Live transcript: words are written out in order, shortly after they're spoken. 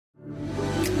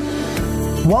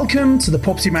Welcome to the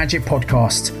Property Magic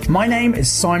Podcast. My name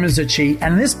is Simon Zucci,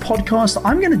 and in this podcast,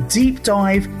 I'm going to deep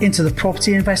dive into the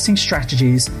property investing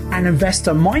strategies and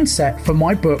investor mindset for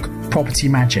my book, Property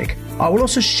Magic. I will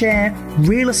also share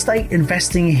real estate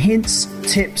investing hints,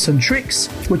 tips, and tricks,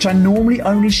 which I normally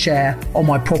only share on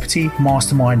my Property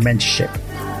Mastermind mentorship.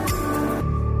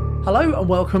 Hello and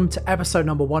welcome to episode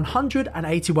number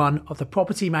 181 of the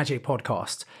Property Magic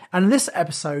Podcast. And in this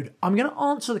episode, I'm going to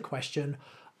answer the question,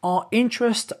 are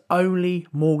interest-only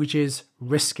mortgages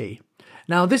risky?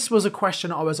 Now, this was a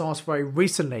question I was asked very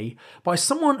recently by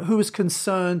someone who was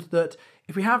concerned that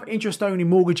if we have interest-only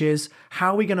mortgages,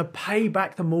 how are we going to pay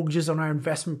back the mortgages on our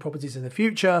investment properties in the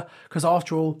future? Because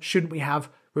after all, shouldn't we have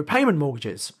repayment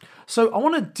mortgages? So I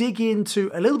want to dig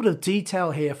into a little bit of detail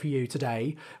here for you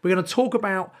today. We're going to talk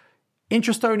about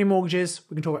interest-only mortgages,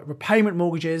 we can talk about repayment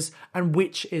mortgages, and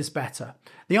which is better.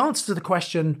 The answer to the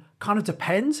question kind of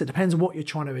depends. It depends on what you're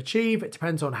trying to achieve. It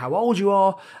depends on how old you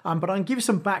are. But I can give you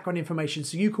some background information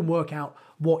so you can work out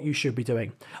what you should be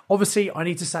doing. Obviously, I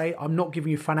need to say I'm not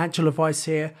giving you financial advice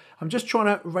here. I'm just trying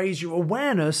to raise your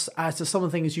awareness as to some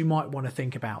of the things you might want to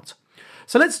think about.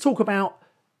 So let's talk about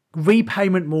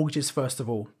repayment mortgages first of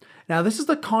all. Now, this is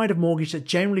the kind of mortgage that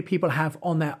generally people have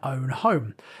on their own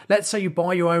home. Let's say you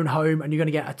buy your own home and you're going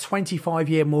to get a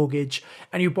 25-year mortgage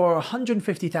and you borrow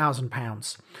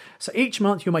 £150,000. So each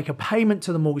month you'll make a payment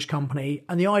to the mortgage company,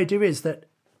 and the idea is that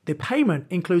the payment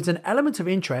includes an element of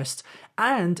interest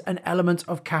and an element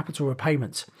of capital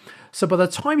repayment. So by the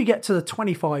time you get to the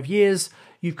 25 years,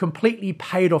 you've completely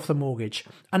paid off the mortgage.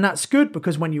 And that's good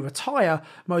because when you retire,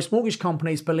 most mortgage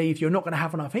companies believe you're not going to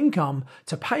have enough income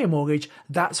to pay a mortgage.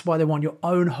 That's why they want your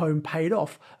own home paid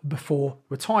off before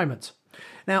retirement.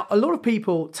 Now, a lot of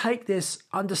people take this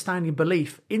understanding and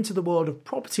belief into the world of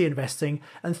property investing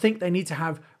and think they need to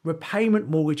have repayment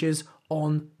mortgages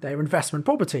on their investment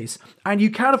properties. And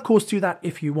you can, of course, do that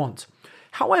if you want.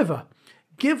 However,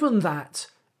 given that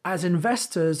as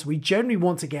investors, we generally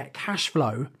want to get cash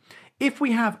flow, if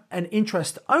we have an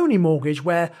interest-only mortgage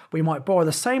where we might borrow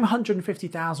the same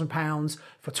 £150,000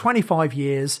 for 25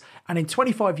 years, and in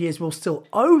 25 years we'll still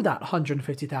owe that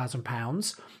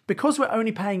 £150,000, because we're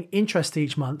only paying interest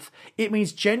each month, it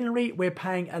means generally we're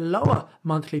paying a lower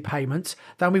monthly payment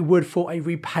than we would for a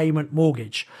repayment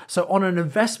mortgage. So on an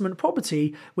investment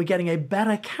property, we're getting a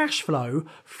better cash flow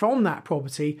from that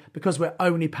property because we're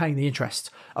only paying the interest.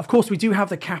 Of course, we do have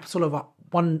the capital of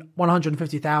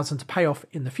 $150,000 to pay off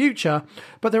in the future,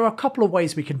 but there are a couple of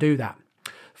ways we can do that.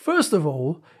 First of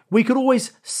all, we could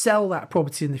always sell that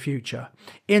property in the future.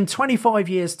 In 25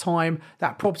 years' time,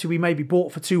 that property we maybe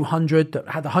bought for 200 that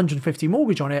had the 150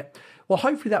 mortgage on it, well,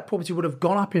 hopefully that property would have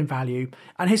gone up in value.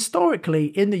 And historically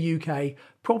in the UK,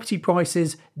 property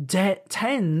prices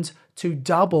tend to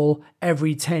double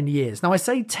every 10 years. Now, I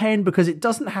say 10 because it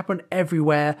doesn't happen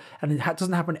everywhere and it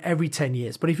doesn't happen every 10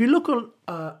 years. But if you look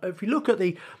at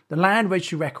the land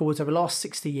registry records over the last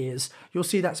 60 years, you'll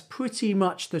see that's pretty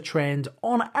much the trend.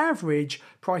 On average,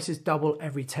 prices double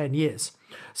every 10 years.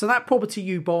 So that property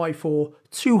you buy for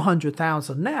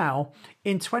 200,000 now,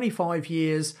 in 25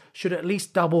 years, should at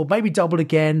least double, maybe double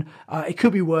again. It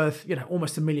could be worth,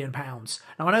 almost £1 million.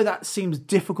 Now, I know that seems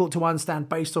difficult to understand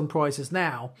based on prices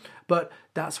now, but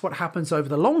that's what happens over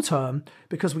the long term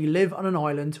because we live on an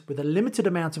island with a limited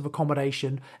amount of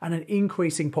accommodation and an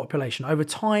increasing population. Over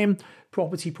time,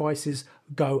 property prices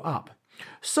go up.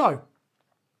 So,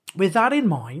 with that in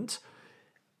mind,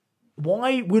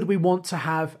 why would we want to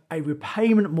have a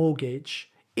repayment mortgage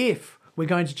if we're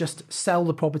going to just sell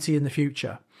the property in the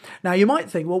future? Now, you might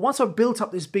think, well, once I've built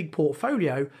up this big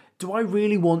portfolio, do I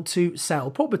really want to sell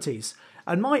properties?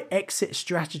 And my exit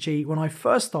strategy when I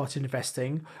first started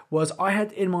investing was I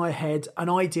had in my head an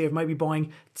idea of maybe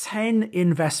buying 10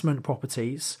 investment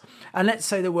properties. And let's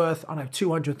say they're worth,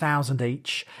 £200,000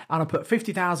 each. And I put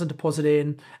 £50,000 deposit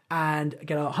in and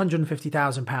get a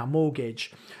 £150,000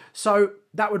 mortgage. So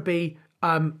that would be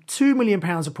 £2 million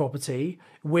of property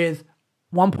with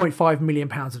 £1.5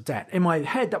 million of debt. In my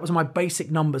head, that was my basic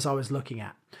numbers I was looking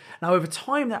at. Now, over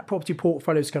time, that property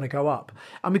portfolio is going to go up.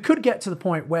 And we could get to the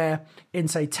point where in,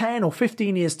 say, 10 or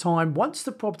 15 years' time, once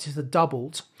the properties are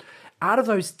doubled, out of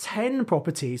those 10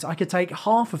 properties, I could take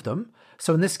half of them.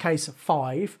 So in this case,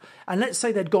 5. And let's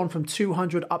say they'd gone from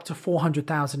 200 up to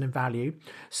 400,000 in value.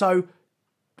 So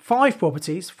 5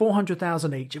 properties,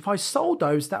 400,000 each. If I sold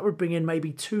those, that would bring in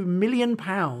maybe £2 million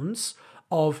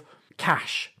of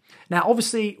cash. Now,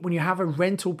 obviously, when you have a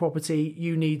rental property,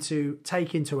 you need to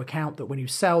take into account that when you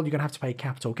sell, you're going to have to pay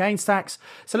capital gains tax.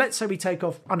 So let's say we take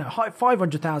off,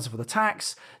 500,000 for the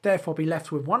tax, therefore be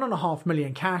left with 1.5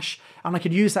 million cash, and I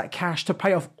could use that cash to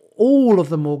pay off all of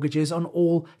the mortgages on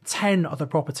all 10 of the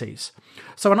properties.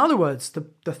 So in other words,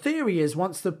 the theory is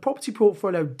once the property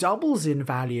portfolio doubles in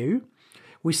value,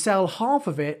 we sell half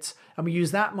of it and we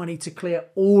use that money to clear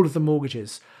all of the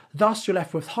mortgages. Thus, you're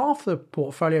left with half the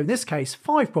portfolio, in this case,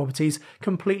 5 properties,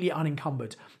 completely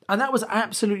unencumbered. And that was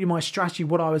absolutely my strategy,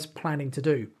 what I was planning to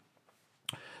do.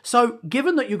 So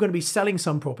given that you're going to be selling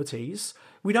some properties,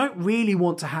 we don't really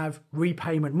want to have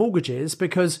repayment mortgages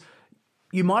because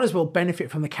you might as well benefit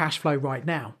from the cash flow right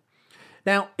now.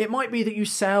 Now, it might be that you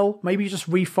sell, maybe you just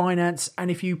refinance,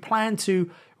 and if you plan to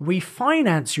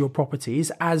refinance your properties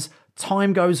as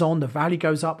time goes on, the value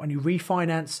goes up, and you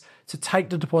refinance to take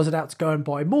the deposit out to go and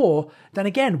buy more, then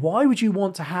again, why would you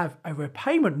want to have a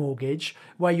repayment mortgage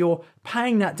where you're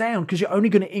paying that down because you're only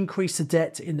going to increase the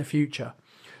debt in the future?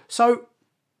 So,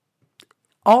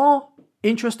 are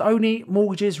interest-only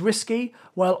mortgages risky?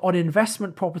 Well, on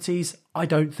investment properties, I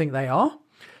don't think they are.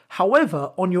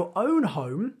 However, on your own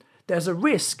home, there's a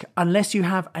risk unless you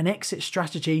have an exit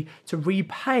strategy to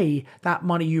repay that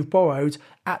money you've borrowed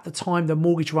at the time the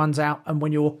mortgage runs out and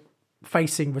when you're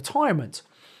facing retirement.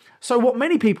 So what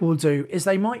many people will do is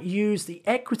they might use the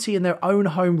equity in their own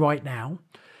home right now.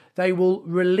 They will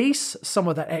release some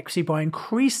of that equity by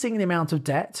increasing the amount of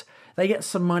debt. They get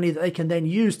some money that they can then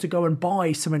use to go and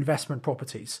buy some investment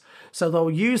properties. So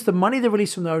they'll use the money they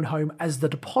release from their own home as the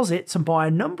deposits and buy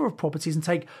a number of properties and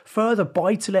take further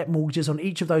buy-to-let mortgages on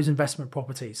each of those investment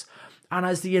properties. And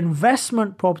as the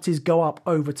investment properties go up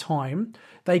over time,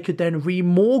 they could then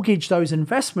remortgage those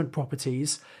investment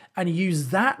properties and use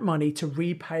that money to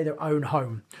repay their own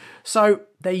home. So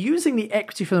they're using the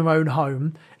equity from their own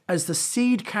home as the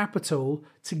seed capital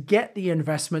to get the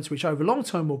investments, which over long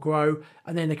term will grow,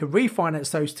 and then they can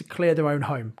refinance those to clear their own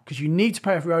home, because you need to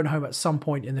pay off your own home at some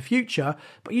point in the future,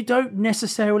 but you don't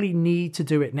necessarily need to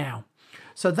do it now.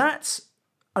 So that's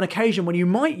an occasion when you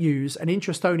might use an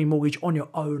interest-only mortgage on your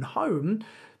own home,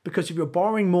 because if you're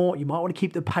borrowing more, you might want to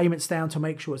keep the payments down to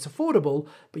make sure it's affordable,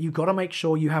 but you've got to make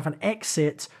sure you have an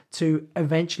exit to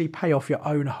eventually pay off your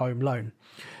own home loan.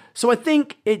 So I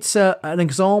think it's an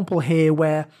example here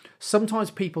where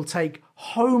sometimes people take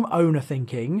homeowner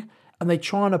thinking and they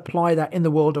try and apply that in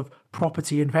the world of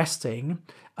property investing,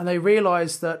 and they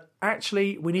realize that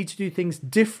actually we need to do things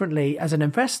differently as an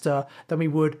investor than we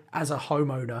would as a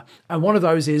homeowner. And one of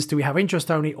those is, do we have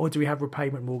interest only or do we have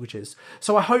repayment mortgages?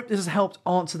 So I hope this has helped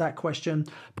answer that question.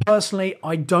 Personally,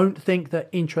 I don't think that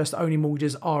interest only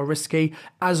mortgages are risky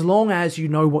as long as you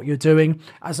know what you're doing,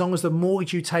 as long as the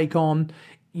mortgage you take on,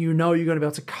 you know you're going to be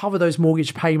able to cover those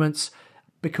mortgage payments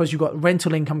because you've got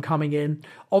rental income coming in.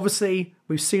 Obviously,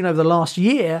 we've seen over the last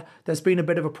year, there's been a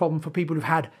bit of a problem for people who've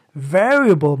had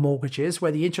variable mortgages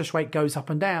where the interest rate goes up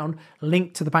and down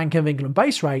linked to the Bank of England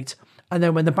base rate. And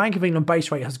then when the Bank of England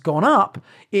base rate has gone up,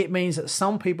 it means that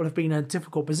some people have been in a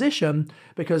difficult position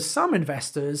because some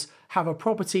investors have a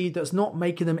property that's not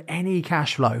making them any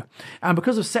cash flow. And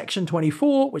because of Section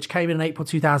 24, which came in April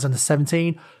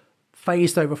 2017,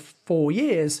 phased over 4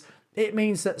 years, it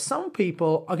means that some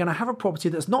people are going to have a property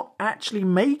that's not actually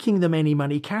making them any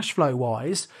money cash flow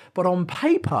wise, but on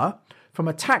paper, from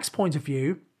a tax point of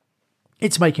view,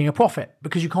 it's making a profit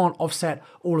because you can't offset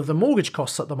all of the mortgage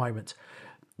costs at the moment.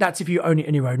 That's if you own it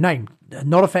in your own name,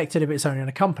 not affected if it's owned in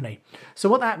a company. So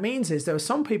what that means is there are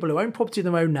some people who own property in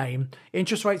their own name,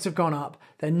 interest rates have gone up,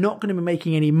 they're not going to be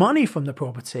making any money from the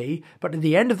property, but at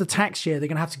the end of the tax year, they're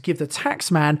going to have to give the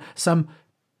tax man some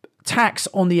tax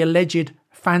on the alleged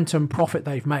phantom profit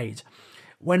they've made.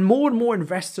 When more and more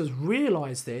investors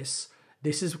realize this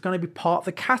is going to be part of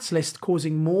the catalyst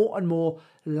causing more and more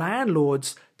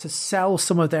landlords to sell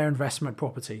some of their investment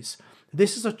properties.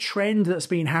 This is a trend that's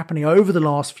been happening over the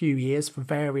last few years for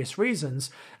various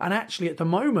reasons. And actually at the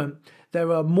moment,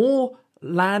 there are more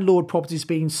landlord properties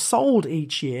being sold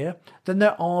each year than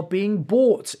there are being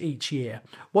bought each year.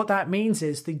 What that means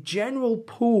is the general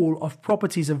pool of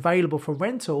properties available for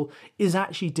rental is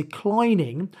actually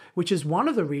declining, which is one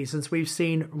of the reasons we've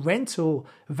seen rental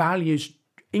values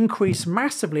increase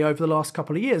massively over the last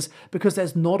couple of years, because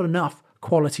there's not enough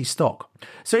quality stock.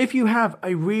 So if you have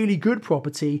a really good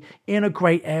property in a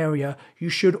great area, you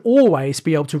should always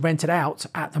be able to rent it out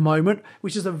at the moment,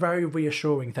 which is a very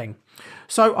reassuring thing.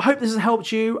 So I hope this has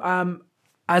helped you.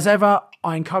 As ever,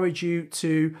 I encourage you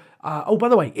to By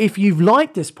the way, if you've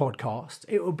liked this podcast,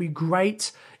 it would be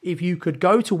great if you could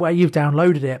go to where you've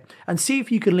downloaded it and see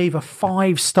if you can leave a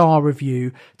 5-star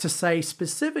review to say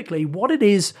specifically what it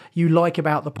is you like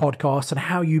about the podcast and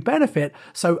how you benefit,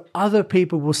 so other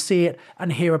people will see it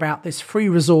and hear about this free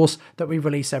resource that we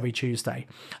release every Tuesday.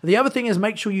 The other thing is,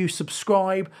 make sure you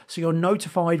subscribe so you're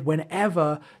notified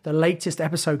whenever the latest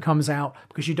episode comes out,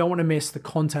 because you don't want to miss the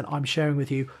content I'm sharing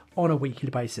with you on a weekly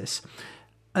basis.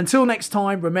 Until next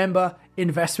time, remember,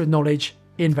 invest with knowledge,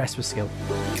 invest with skill.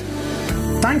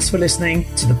 Thanks for listening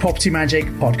to the Property Magic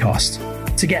podcast.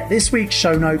 To get this week's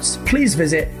show notes, please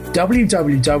visit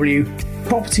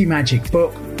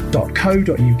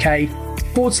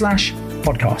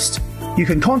www.propertymagicbook.co.uk/podcast. You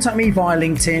can contact me via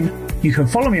LinkedIn, you can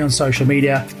follow me on social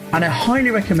media, and I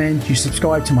highly recommend you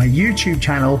subscribe to my YouTube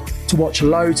channel to watch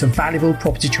loads of valuable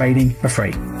property trading for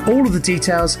free. All of the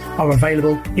details are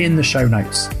available in the show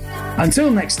notes. Until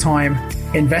next time,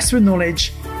 invest with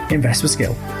knowledge, invest with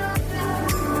skill.